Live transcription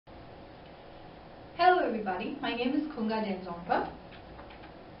everybody, my name is Kunga Denzongpa,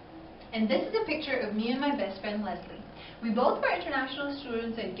 and this is a picture of me and my best friend Leslie. We both were international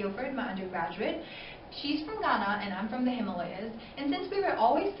students at Guildford, my undergraduate. She's from Ghana and I'm from the Himalayas, and since we were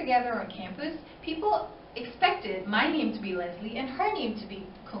always together on campus, people expected my name to be Leslie and her name to be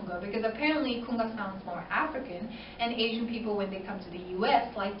Kunga, because apparently Kunga sounds more African, and Asian people, when they come to the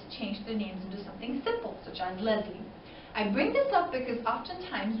US, like to change their names into something simple, such as Leslie. I bring this up because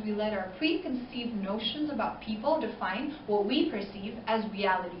oftentimes we let our preconceived notions about people define what we perceive as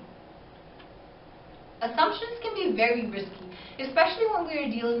reality. Assumptions can be very risky, especially when we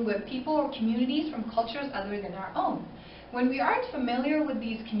are dealing with people or communities from cultures other than our own. When we aren't familiar with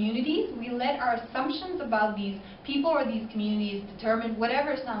these communities, we let our assumptions about these people or these communities determine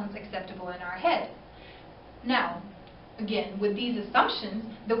whatever sounds acceptable in our head. Now, again, with these assumptions,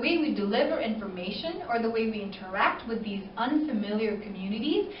 the way we deliver information or the way we interact with these unfamiliar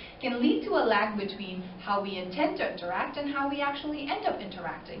communities can lead to a lag between how we intend to interact and how we actually end up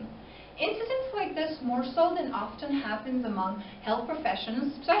interacting. Incidents like this, more so than often, happens among health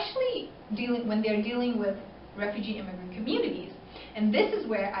professionals, especially when they're dealing with refugee immigrant communities. And this is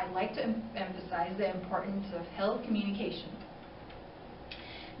where I'd like to emphasize the importance of health communication.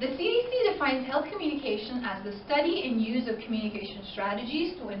 The CDC defines health communication as the study and use of communication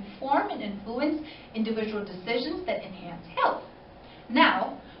strategies to inform and influence individual decisions that enhance health.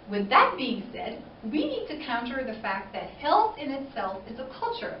 Now, with that being said, we need to counter the fact that health in itself is a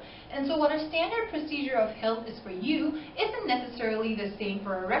culture. And so what a standard procedure of health is for you isn't necessarily the same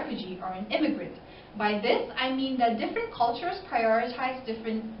for a refugee or an immigrant. By this, I mean that different cultures prioritize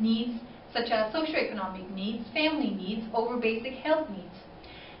different needs, such as socioeconomic needs, family needs, over basic health needs.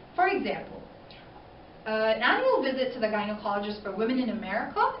 For example, an annual visit to the gynecologist for women in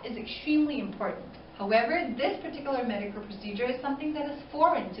America is extremely important. However, this particular medical procedure is something that is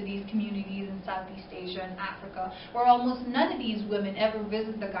foreign to these communities in Southeast Asia and Africa, where almost none of these women ever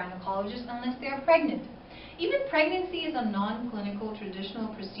visit the gynecologist unless they are pregnant. Even pregnancy is a non-clinical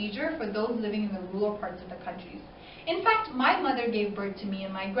traditional procedure for those living in the rural parts of the countries. In fact, my mother gave birth to me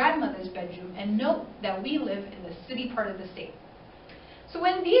in my grandmother's bedroom, and note that we live in the city part of the state. So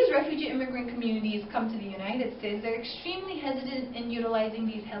when these refugee immigrant communities come to the United States, they're extremely hesitant in utilizing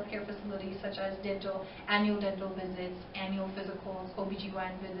these healthcare facilities such as annual dental visits, annual physicals,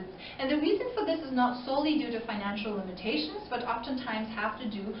 OBGYN visits. And the reason for this is not solely due to financial limitations, but oftentimes have to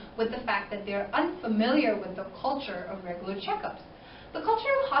do with the fact that they're unfamiliar with the culture of regular checkups. The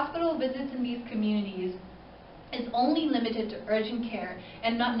culture of hospital visits in these communities is only limited to urgent care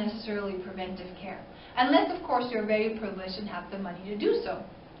and not necessarily preventive care, unless of course you're very privileged and have the money to do so.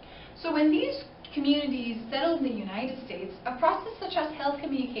 So when these communities settle in the United States, a process such as health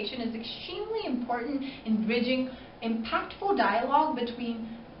communication is extremely important in bridging impactful dialogue between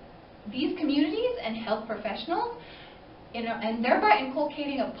these communities and health professionals, and thereby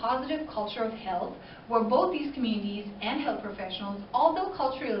inculcating a positive culture of health where both these communities and health professionals, although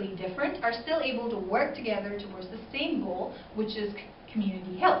culturally different, are still able to work together towards the same goal, which is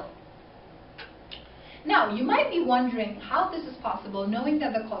community health. Now, you might be wondering how this is possible, knowing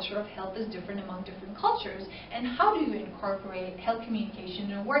that the culture of health is different among different cultures, and how do you incorporate health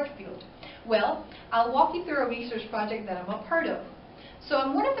communication in a work field? Well, I'll walk you through a research project that I'm a part of. So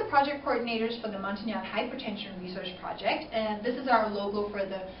I'm one of the project coordinators for the Montagnard Hypertension Research Project, and this is our logo for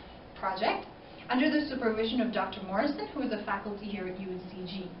the project, under the supervision of Dr. Morrison, who is a faculty here at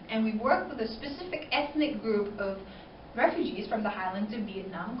UNCG. And we work with a specific ethnic group of refugees from the highlands of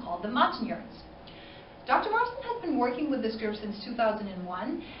Vietnam called the Montagnards. Dr. Morrison has been working with this group since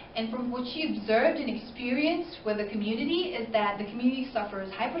 2001, and from what she observed and experienced with the community is that the community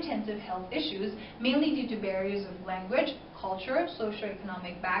suffers hypertensive health issues, mainly due to barriers of language, culture,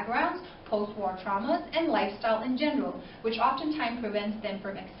 socioeconomic backgrounds, post-war traumas, and lifestyle in general, which oftentimes prevents them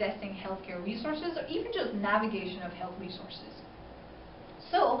from accessing healthcare resources or even just navigation of health resources.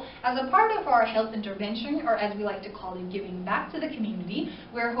 So, as a part of our health intervention, or as we like to call it, giving back to the community,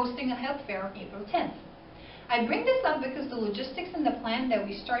 we're hosting a health fair on April 10th. I bring this up because the logistics and the plan that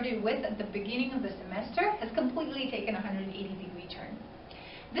we started with at the beginning of the semester has completely taken a 180-degree turn.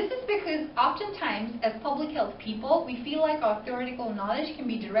 This is because oftentimes, as public health people, we feel like our theoretical knowledge can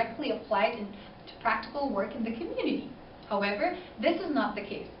be directly applied to practical work in the community. However, this is not the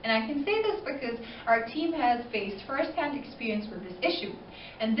case, and I can say this because our team has faced first-hand experience with this issue.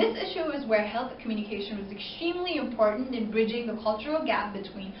 And this issue is where health communication was extremely important in bridging the cultural gap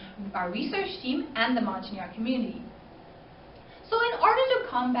between our research team and the Montagnard community. So in order to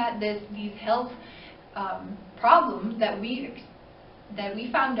combat these health problems that we that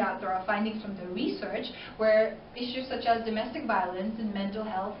we found out through our findings from the research were issues such as domestic violence and mental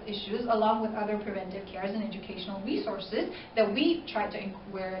health issues, along with other preventive cares and educational resources that we're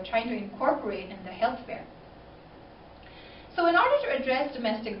trying to incorporate in the health fair. So in order to address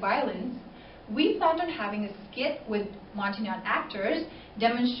domestic violence, we planned on having a skit with Montagnard actors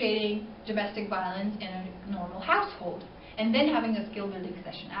demonstrating domestic violence in a normal household, and then having a skill building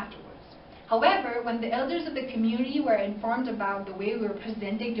session afterwards. However, when the elders of the community were informed about the way we were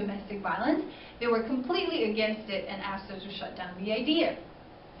presenting domestic violence, they were completely against it and asked us to shut down the idea.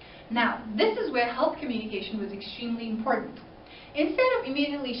 Now, this is where health communication was extremely important. Instead of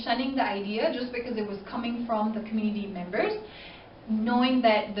immediately shunning the idea just because it was coming from the community members, knowing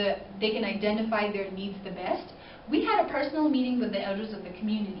that they can identify their needs the best, we had a personal meeting with the elders of the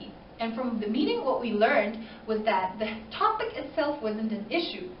community. And from the meeting, what we learned was that the topic itself wasn't an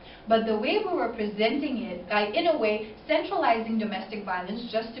issue, but the way we were presenting it, in a way, centralizing domestic violence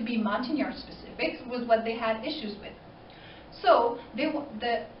just to be Montagnard specifics, was what they had issues with. So, the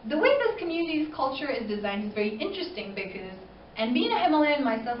way this community's culture is designed is very interesting because, and being a Himalayan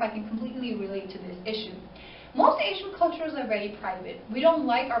myself, I can completely relate to this issue. Most Asian cultures are very private. We don't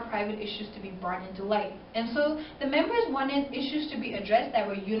like our private issues to be brought into light. And so the members wanted issues to be addressed that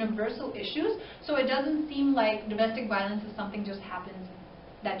were universal issues, so it doesn't seem like domestic violence is something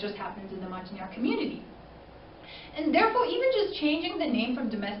that just happens in the Montagnard community. And therefore, even just changing the name from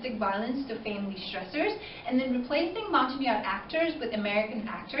domestic violence to family stressors and then replacing Montagnard actors with American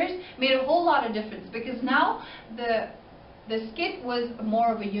actors made a whole lot of difference, because now the skit was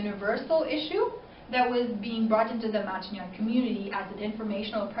more of a universal issue that was being brought into the Montagnard community as an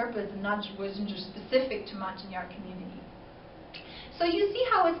informational purpose and wasn't just specific to Montagnard community. So you see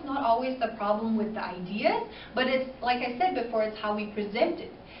how it's not always the problem with the ideas, but it's, like I said before, it's how we present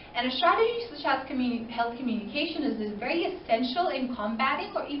it. And a strategy such as health communication is very essential in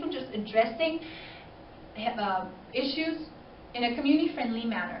combating or even just addressing issues in a community-friendly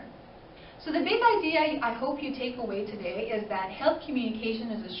manner. So the big idea I hope you take away today is that health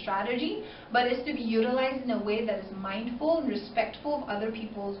communication is a strategy, but is to be utilized in a way that is mindful and respectful of other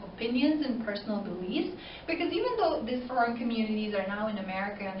people's opinions and personal beliefs. Because even though these foreign communities are now in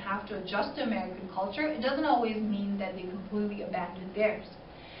America and have to adjust to American culture, it doesn't always mean that they completely abandon theirs.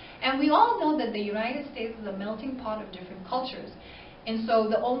 And we all know that the United States is a melting pot of different cultures. And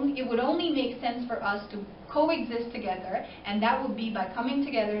so it would only make sense for us to coexist together, and that would be by coming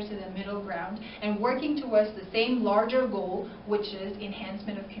together to the middle ground and working towards the same larger goal, which is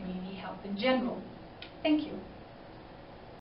enhancement of community health in general. Thank you.